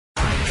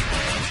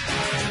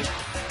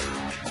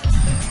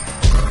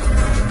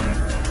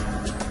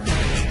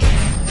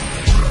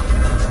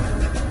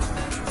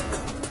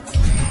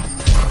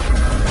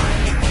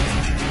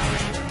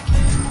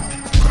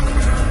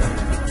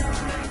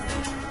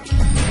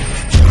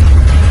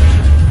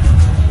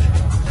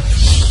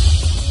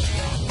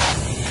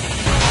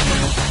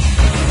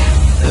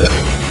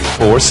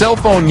for. Cell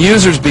phone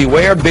users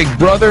beware, Big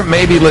Brother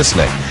may be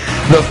listening.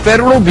 The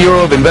Federal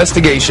Bureau of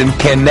Investigation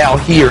can now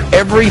hear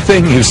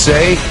everything you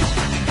say,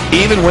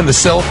 even when the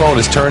cell phone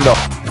is turned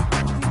off.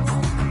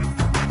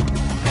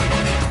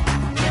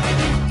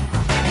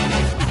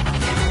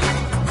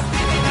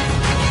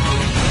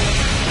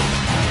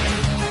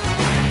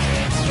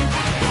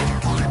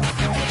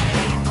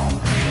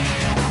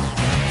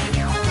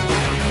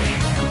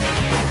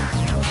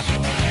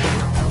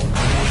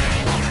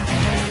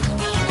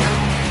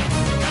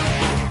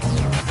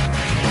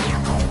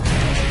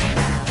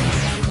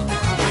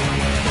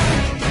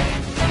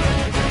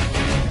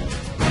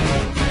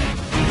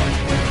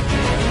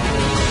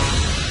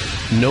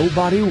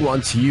 Nobody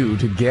wants you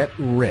to get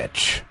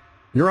rich.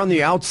 You're on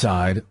the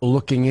outside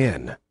looking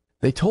in.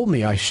 They told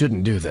me I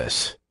shouldn't do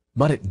this,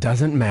 but it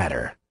doesn't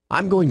matter.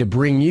 I'm going to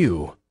bring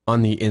you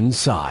on the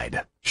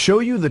inside. Show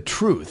you the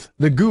truth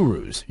the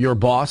gurus, your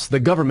boss, the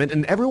government,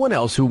 and everyone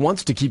else who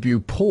wants to keep you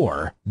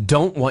poor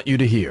don't want you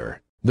to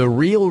hear. The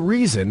real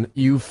reason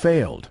you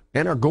failed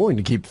and are going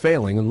to keep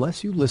failing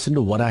unless you listen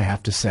to what I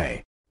have to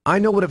say. I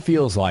know what it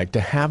feels like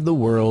to have the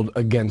world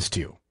against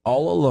you,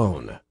 all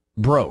alone,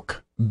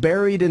 broke,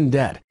 buried in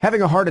debt,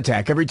 having a heart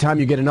attack every time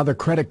you get another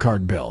credit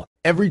card bill,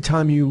 every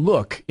time you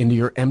look into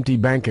your empty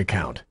bank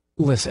account.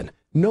 Listen,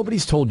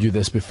 nobody's told you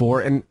this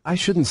before, and I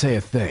shouldn't say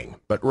a thing,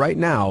 but right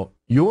now,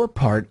 you're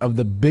part of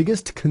the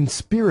biggest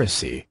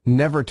conspiracy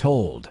never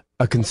told.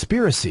 A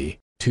conspiracy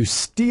to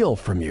steal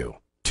from you,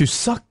 to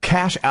suck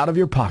cash out of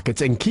your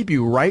pockets and keep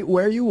you right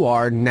where you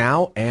are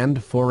now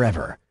and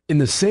forever. In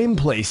the same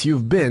place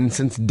you've been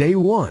since day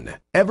one,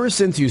 ever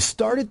since you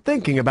started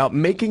thinking about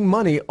making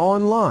money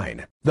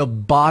online. The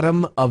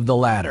bottom of the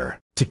ladder,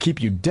 to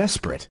keep you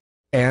desperate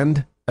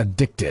and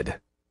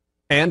addicted.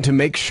 And to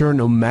make sure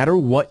no matter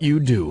what you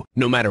do,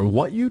 no matter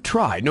what you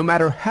try, no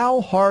matter how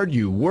hard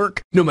you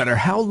work, no matter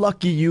how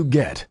lucky you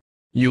get,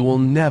 you will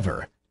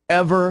never,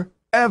 ever,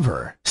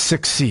 ever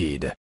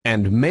succeed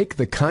and make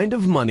the kind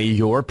of money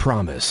you're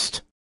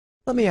promised.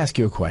 Let me ask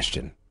you a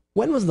question.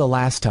 When was the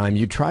last time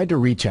you tried to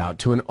reach out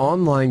to an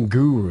online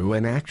guru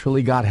and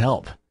actually got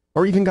help?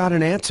 Or even got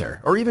an answer?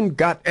 Or even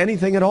got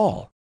anything at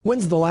all?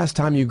 When's the last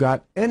time you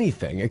got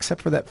anything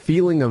except for that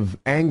feeling of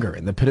anger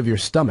in the pit of your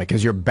stomach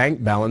as your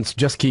bank balance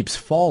just keeps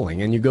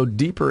falling and you go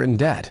deeper in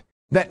debt?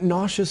 That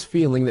nauseous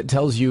feeling that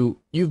tells you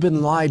you've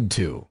been lied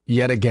to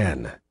yet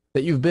again,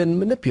 that you've been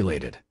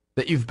manipulated,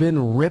 that you've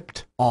been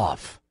ripped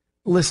off.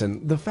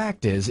 Listen, the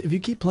fact is, if you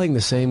keep playing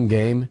the same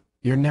game,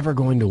 you're never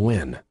going to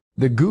win.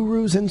 The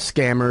gurus and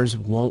scammers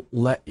won't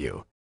let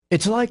you.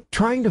 It's like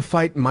trying to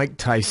fight Mike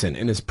Tyson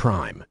in his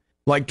prime.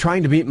 Like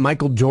trying to beat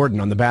Michael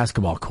Jordan on the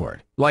basketball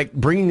court. Like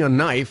bringing a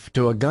knife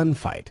to a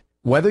gunfight.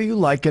 Whether you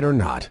like it or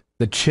not,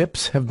 the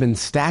chips have been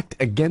stacked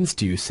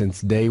against you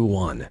since day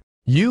one.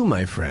 You,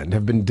 my friend,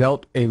 have been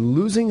dealt a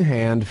losing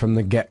hand from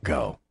the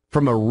get-go.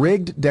 From a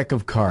rigged deck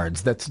of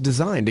cards that's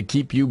designed to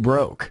keep you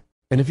broke.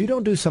 And if you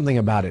don't do something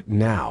about it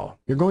now,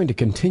 you're going to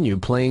continue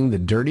playing the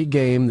dirty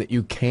game that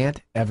you can't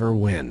ever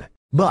win.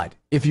 But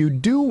if you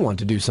do want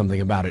to do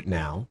something about it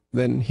now,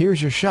 then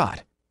here's your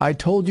shot. I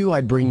told you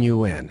I'd bring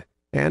you in,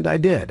 and I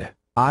did.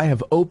 I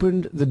have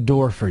opened the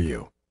door for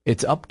you.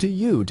 It's up to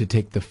you to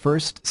take the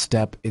first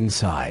step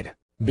inside.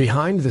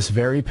 Behind this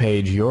very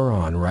page you're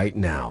on right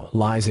now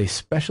lies a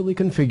specially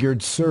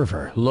configured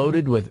server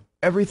loaded with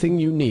everything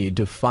you need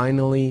to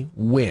finally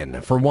win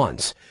for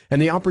once,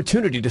 and the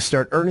opportunity to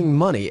start earning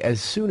money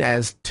as soon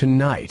as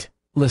tonight.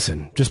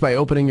 Listen, just by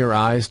opening your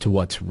eyes to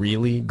what's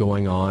really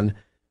going on,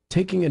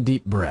 taking a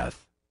deep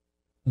breath,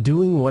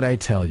 doing what I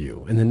tell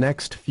you in the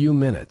next few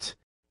minutes,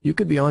 you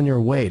could be on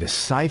your way to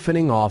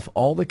siphoning off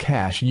all the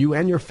cash you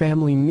and your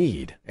family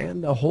need,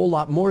 and a whole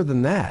lot more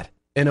than that,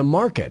 in a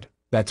market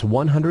that's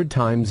 100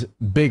 times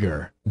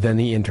bigger than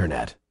the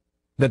internet,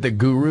 that the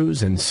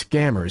gurus and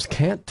scammers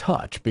can't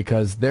touch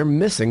because they're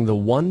missing the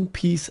one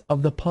piece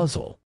of the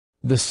puzzle,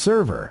 the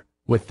server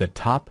with the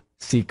top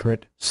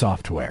secret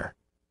software.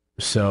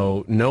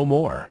 So no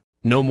more.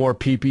 No more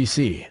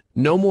PPC,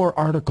 no more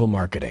article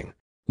marketing,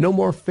 no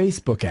more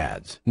Facebook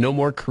ads, no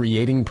more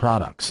creating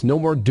products, no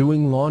more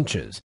doing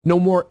launches, no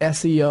more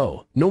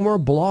SEO, no more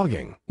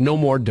blogging, no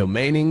more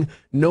domaining,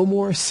 no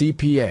more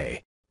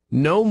CPA,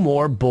 no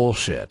more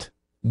bullshit.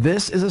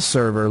 This is a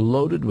server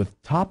loaded with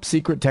top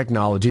secret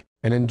technology,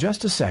 and in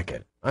just a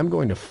second, I'm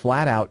going to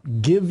flat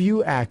out give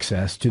you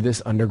access to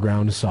this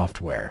underground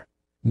software.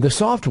 The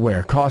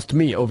software cost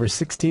me over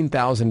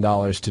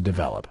 $16,000 to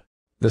develop.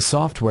 The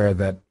software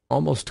that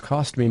almost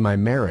cost me my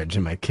marriage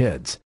and my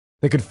kids.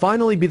 That could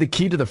finally be the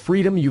key to the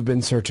freedom you've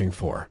been searching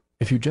for,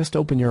 if you just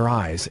open your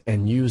eyes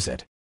and use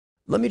it.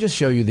 Let me just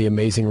show you the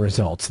amazing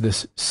results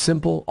this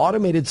simple,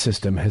 automated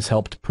system has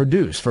helped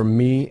produce for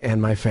me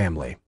and my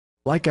family.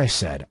 Like I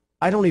said,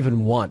 I don't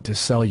even want to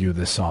sell you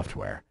this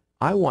software.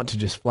 I want to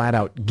just flat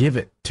out give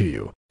it to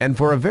you, and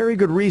for a very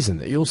good reason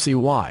that you'll see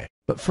why.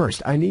 But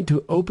first, I need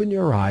to open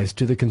your eyes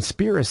to the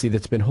conspiracy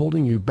that's been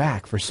holding you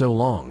back for so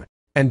long,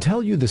 and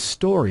tell you the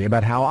story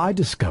about how I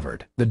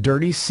discovered the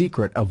dirty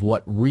secret of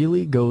what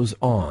really goes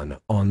on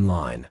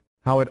online.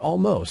 how it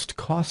almost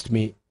cost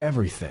me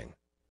everything,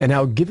 and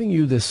how giving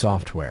you this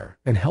software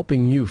and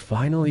helping you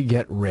finally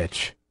get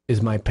rich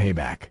is my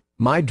payback,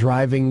 my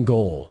driving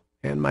goal,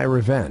 and my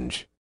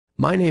revenge.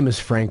 My name is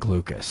Frank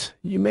Lucas.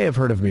 You may have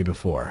heard of me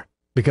before,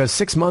 because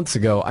 6 months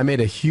ago I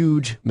made a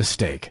huge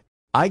mistake.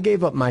 I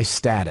gave up my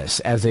status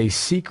as a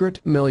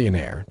secret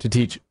millionaire to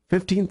teach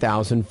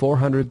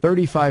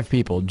 15,435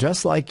 people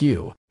just like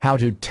you how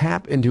to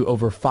tap into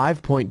over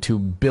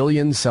 5.2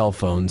 billion cell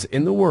phones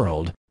in the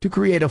world to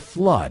create a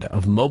flood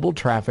of mobile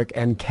traffic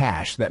and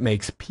cash that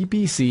makes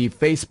PPC,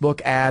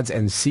 Facebook ads,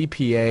 and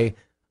CPA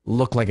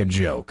look like a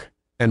joke.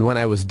 And when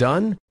I was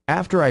done,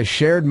 after I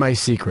shared my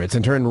secrets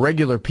and turned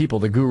regular people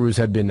the gurus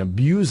had been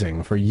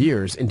abusing for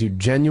years into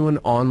genuine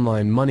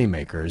online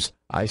moneymakers,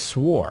 I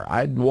swore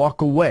I'd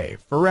walk away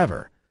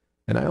forever.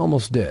 And I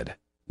almost did.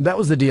 That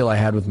was the deal I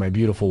had with my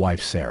beautiful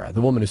wife, Sarah,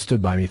 the woman who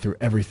stood by me through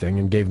everything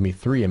and gave me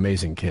 3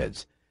 amazing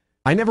kids.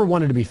 I never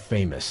wanted to be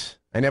famous.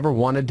 I never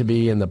wanted to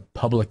be in the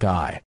public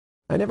eye.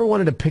 I never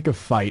wanted to pick a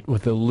fight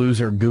with the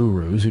loser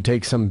gurus who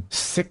take some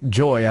sick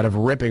joy out of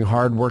ripping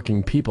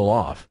hard-working people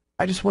off.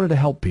 I just wanted to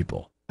help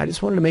people. I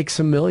just wanted to make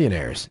some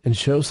millionaires and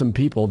show some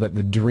people that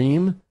the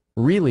dream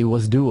really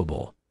was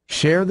doable.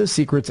 Share the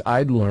secrets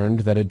I'd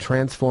learned that had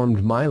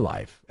transformed my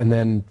life, and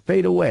then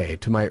fade away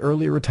to my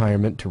early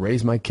retirement to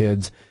raise my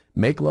kids,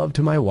 make love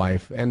to my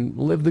wife, and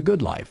live the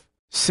good life.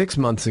 6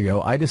 months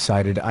ago, I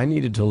decided I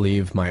needed to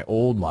leave my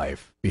old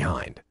life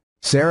behind.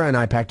 Sarah and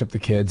I packed up the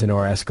kids into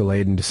our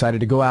Escalade and decided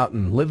to go out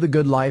and live the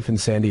good life in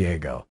San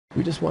Diego.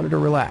 We just wanted to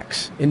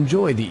relax,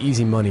 enjoy the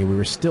easy money we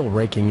were still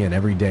raking in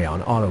every day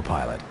on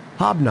autopilot,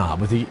 hobnob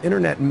with the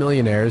internet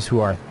millionaires who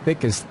are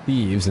thick as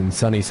thieves in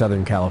sunny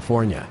Southern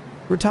California,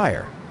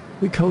 retire.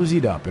 We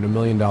cozied up in a $1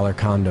 million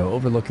condo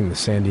overlooking the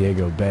San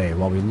Diego Bay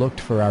while we looked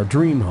for our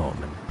dream home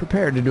and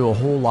prepared to do a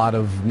whole lot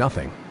of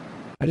nothing.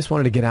 I just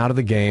wanted to get out of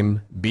the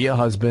game, be a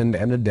husband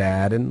and a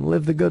dad, and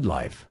live the good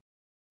life.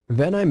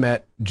 Then I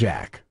met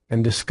Jack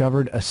and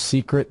discovered a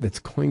secret that's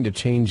going to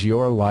change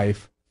your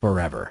life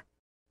forever.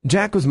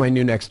 Jack was my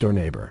new next-door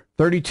neighbor,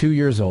 32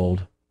 years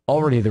old,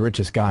 already the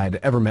richest guy I'd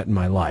ever met in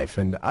my life,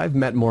 and I've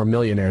met more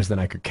millionaires than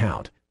I could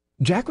count.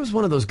 Jack was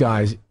one of those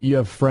guys you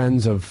have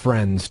friends of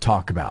friends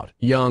talk about.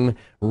 Young,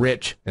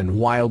 rich, and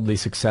wildly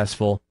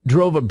successful.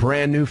 Drove a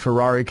brand new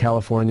Ferrari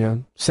California.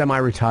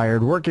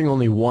 Semi-retired, working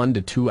only 1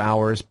 to 2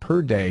 hours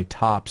per day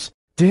tops.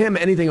 To him,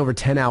 anything over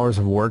 10 hours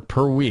of work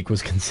per week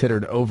was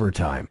considered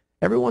overtime.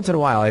 Every once in a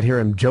while, I'd hear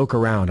him joke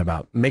around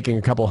about making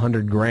a couple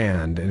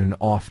 $100,000 in an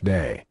off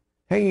day.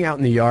 Hanging out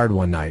in the yard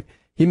one night,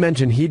 he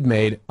mentioned he'd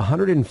made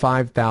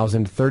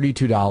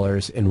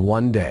 $105,032 in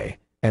one day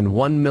and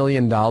 $1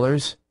 million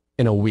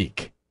in a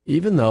week,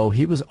 even though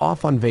he was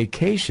off on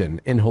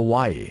vacation in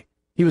Hawaii.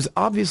 He was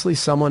obviously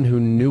someone who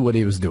knew what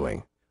he was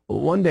doing.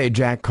 One day,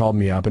 Jack called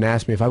me up and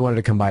asked me if I wanted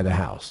to come by the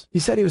house. He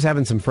said he was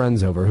having some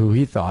friends over who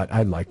he thought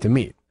I'd like to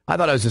meet. I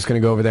thought I was just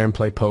going to go over there and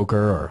play poker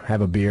or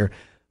have a beer,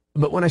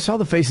 but when I saw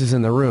the faces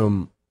in the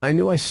room, I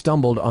knew I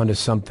stumbled onto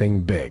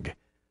something big.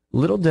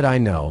 Little did I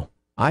know,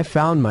 I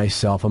found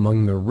myself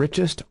among the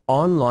richest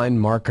online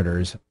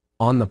marketers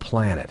on the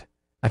planet.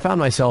 I found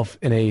myself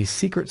in a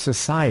secret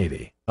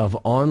society of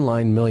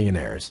online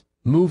millionaires,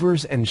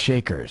 movers and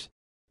shakers.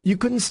 You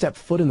couldn't step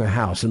foot in the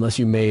house unless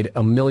you made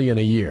 $1 million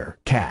a year,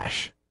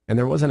 cash. And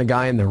there wasn't a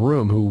guy in the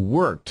room who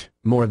worked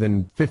more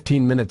than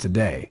 15 minutes a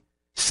day.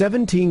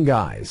 17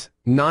 guys,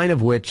 9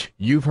 of which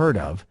you've heard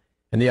of,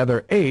 and the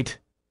other 8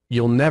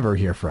 you'll never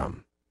hear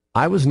from.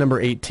 I was number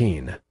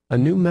 18. A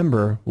new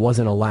member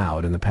wasn't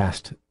allowed in the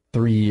past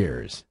 3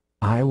 years.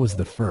 I was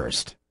the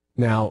first.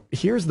 Now,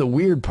 here's the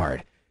weird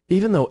part.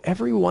 Even though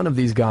every one of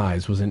these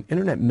guys was an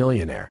internet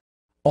millionaire,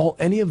 all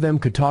any of them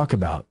could talk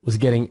about was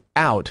getting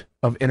out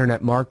of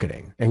internet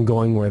marketing and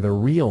going where the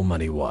real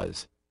money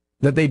was.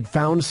 That they'd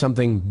found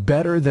something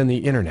better than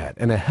the internet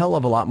and a hell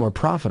of a lot more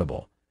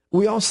profitable.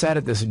 We all sat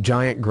at this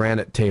giant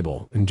granite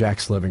table in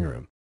Jack's living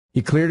room.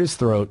 He cleared his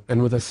throat,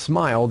 and with a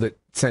smile that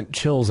sent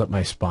chills up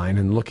my spine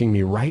and looking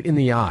me right in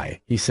the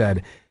eye, he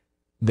said,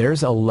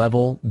 "There's a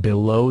level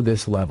below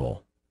this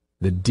level.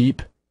 The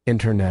deep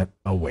internet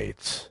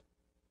awaits."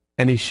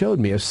 And he showed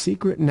me a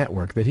secret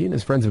network that he and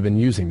his friends have been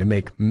using to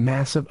make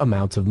massive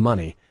amounts of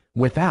money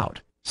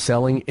without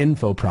selling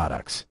info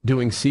products,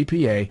 doing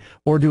CPA,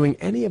 or doing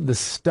any of the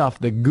stuff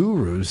the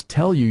gurus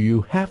tell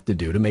you have to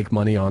do to make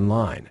money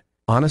online.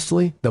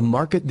 Honestly, the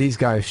market these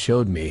guys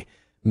showed me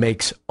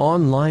makes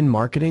online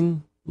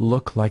marketing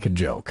look like a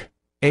joke.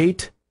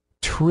 8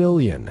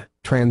 trillion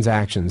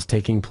transactions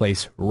taking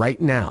place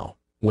right now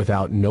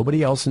without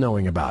nobody else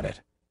knowing about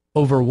it.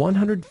 Over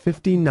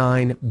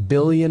 $159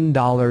 billion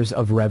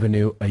of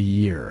revenue a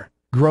year,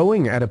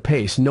 growing at a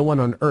pace no one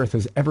on earth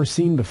has ever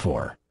seen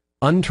before.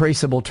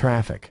 Untraceable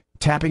traffic,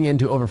 tapping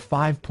into over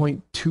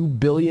 5.2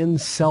 billion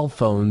cell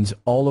phones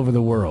all over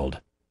the world,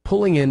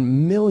 pulling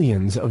in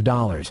millions of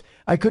dollars.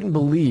 I couldn't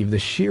believe the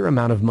sheer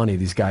amount of money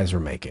these guys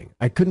were making.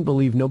 I couldn't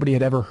believe nobody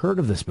had ever heard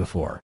of this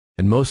before.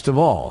 And most of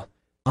all,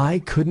 I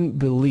couldn't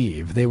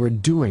believe they were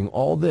doing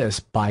all this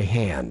by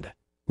hand.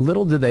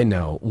 Little did they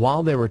know,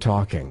 while they were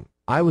talking,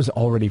 I was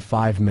already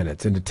 5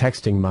 minutes into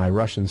texting my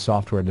Russian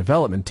software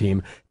development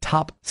team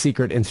top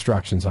secret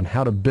instructions on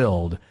how to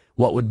build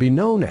what would be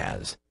known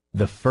as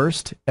the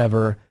first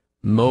ever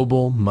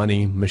mobile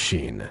money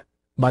machine.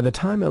 By the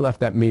time I left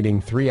that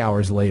meeting 3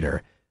 hours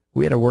later,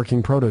 we had a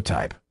working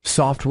prototype,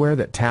 software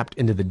that tapped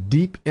into the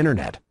deep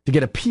internet to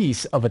get a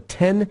piece of a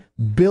 $10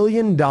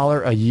 billion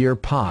a year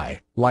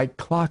pie like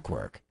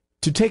clockwork.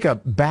 To take a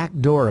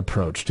backdoor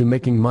approach to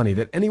making money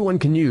that anyone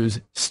can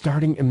use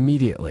starting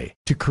immediately.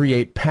 To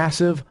create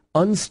passive,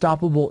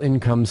 unstoppable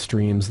income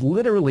streams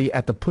literally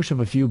at the push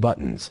of a few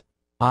buttons.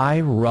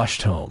 I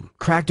rushed home,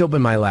 cracked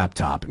open my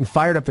laptop, and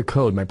fired up the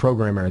code my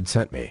programmer had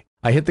sent me.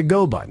 I hit the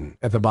go button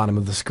at the bottom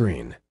of the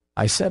screen.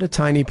 I said a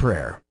tiny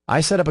prayer.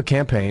 I set up a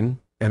campaign,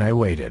 and I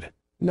waited.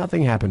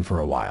 Nothing happened for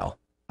a while.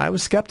 I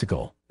was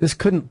skeptical. This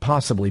couldn't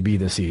possibly be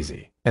this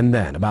easy. And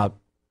then, about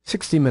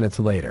 60 minutes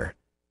later,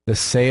 the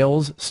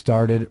sales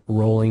started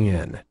rolling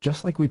in,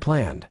 just like we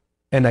planned.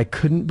 And I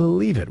couldn't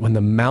believe it when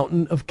the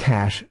mountain of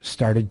cash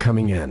started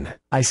coming in.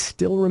 I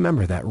still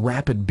remember that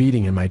rapid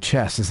beating in my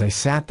chest as I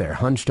sat there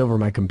hunched over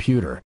my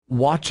computer,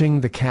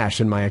 watching the cash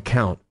in my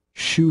account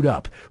shoot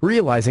up,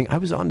 realizing I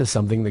was onto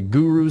something the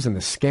gurus and the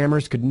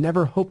scammers could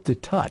never hope to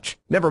touch,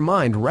 never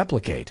mind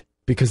replicate,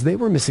 because they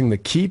were missing the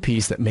key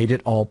piece that made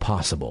it all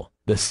possible,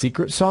 the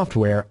secret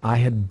software I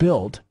had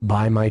built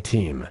by my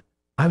team.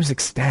 I was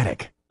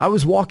ecstatic. I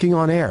was walking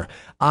on air.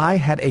 I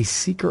had a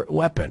secret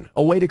weapon,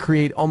 a way to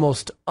create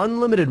almost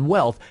unlimited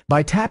wealth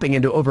by tapping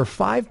into over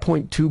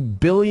 5.2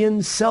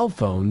 billion cell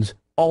phones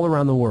all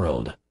around the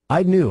world.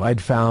 I knew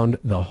I'd found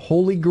the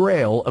holy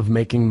grail of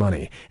making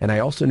money, and I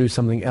also knew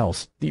something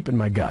else deep in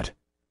my gut.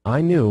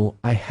 I knew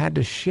I had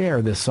to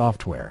share this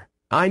software.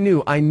 I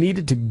knew I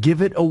needed to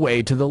give it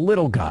away to the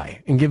little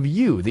guy and give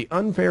you the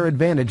unfair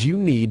advantage you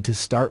need to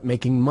start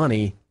making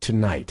money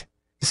tonight.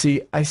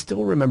 See, I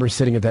still remember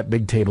sitting at that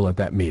big table at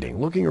that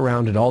meeting, looking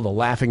around at all the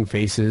laughing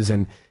faces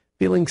and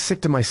feeling sick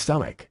to my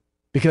stomach.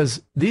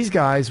 Because these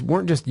guys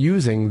weren't just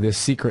using this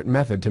secret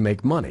method to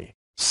make money.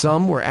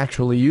 Some were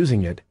actually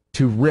using it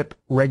to rip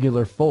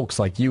regular folks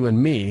like you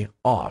and me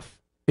off.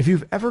 If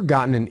you've ever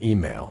gotten an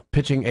email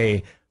pitching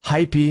a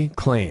hypey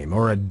claim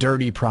or a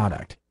dirty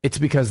product, it's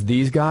because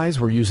these guys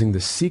were using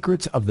the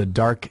secrets of the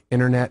dark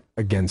internet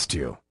against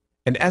you.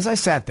 And as I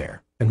sat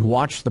there and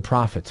watched the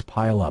profits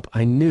pile up,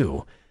 I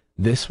knew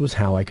this was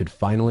how I could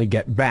finally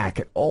get back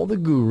at all the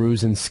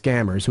gurus and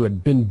scammers who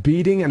had been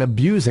beating and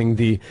abusing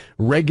the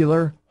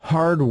regular,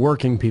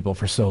 hard-working people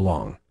for so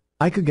long.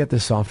 I could get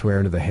this software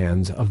into the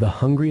hands of the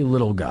hungry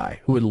little guy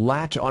who would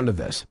latch onto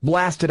this,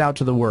 blast it out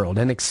to the world,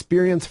 and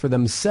experience for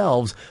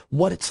themselves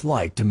what it's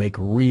like to make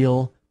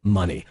real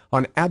money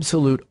on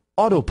absolute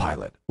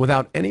autopilot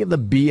without any of the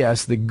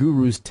BS the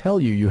gurus tell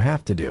you you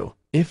have to do.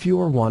 If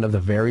you're one of the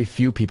very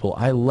few people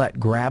I let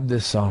grab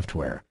this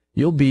software,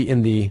 you'll be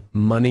in the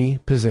money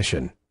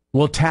position.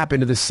 We'll tap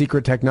into the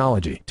secret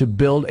technology to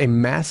build a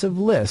massive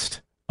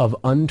list of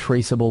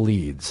untraceable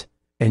leads.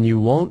 And you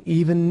won't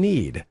even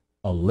need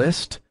a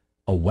list,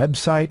 a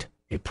website,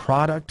 a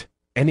product,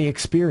 any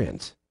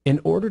experience in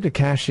order to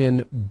cash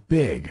in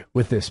big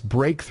with this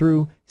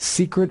breakthrough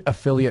secret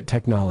affiliate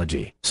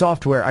technology,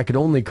 software I could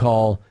only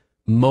call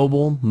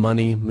mobile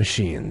money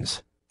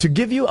machines. To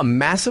give you a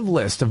massive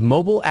list of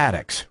mobile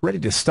addicts ready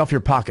to stuff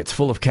your pockets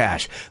full of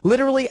cash,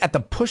 literally at the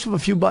push of a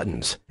few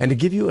buttons, and to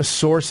give you a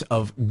source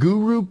of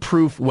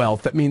guru-proof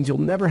wealth that means you'll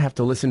never have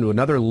to listen to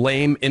another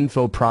lame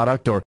info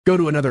product or go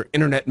to another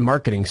internet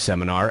marketing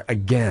seminar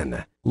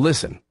again.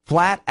 Listen,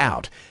 flat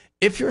out,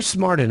 if you're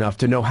smart enough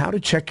to know how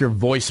to check your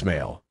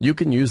voicemail, you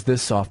can use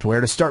this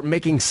software to start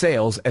making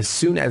sales as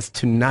soon as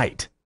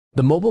tonight.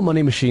 The Mobile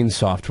Money Machine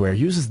software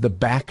uses the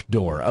back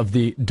door of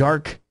the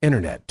dark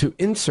internet to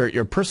insert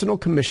your personal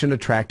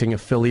commission-attracting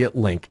affiliate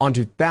link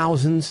onto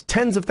thousands,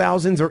 tens of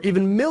thousands, or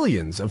even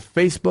millions of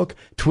Facebook,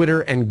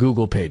 Twitter, and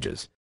Google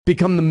pages.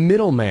 Become the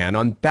middleman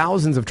on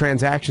thousands of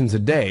transactions a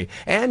day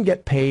and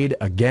get paid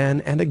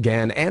again and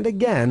again and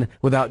again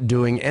without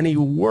doing any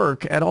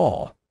work at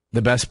all.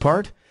 The best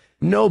part?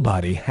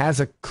 Nobody has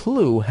a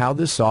clue how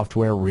this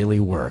software really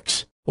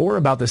works, or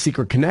about the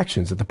secret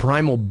connections at the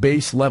primal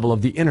base level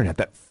of the internet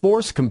that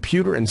force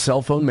computer and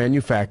cell phone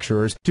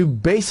manufacturers to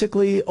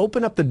basically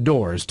open up the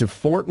doors to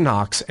Fort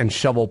Knox and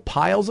shovel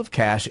piles of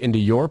cash into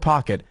your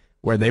pocket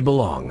where they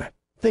belong.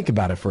 Think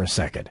about it for a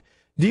second.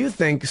 Do you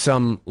think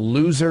some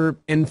loser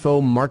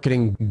info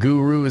marketing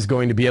guru is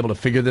going to be able to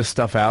figure this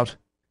stuff out?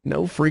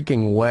 No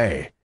freaking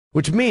way.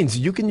 Which means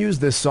you can use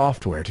this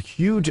software to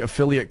huge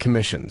affiliate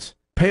commissions,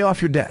 pay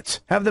off your debts,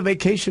 have the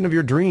vacation of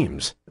your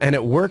dreams, and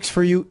it works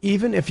for you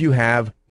even if you have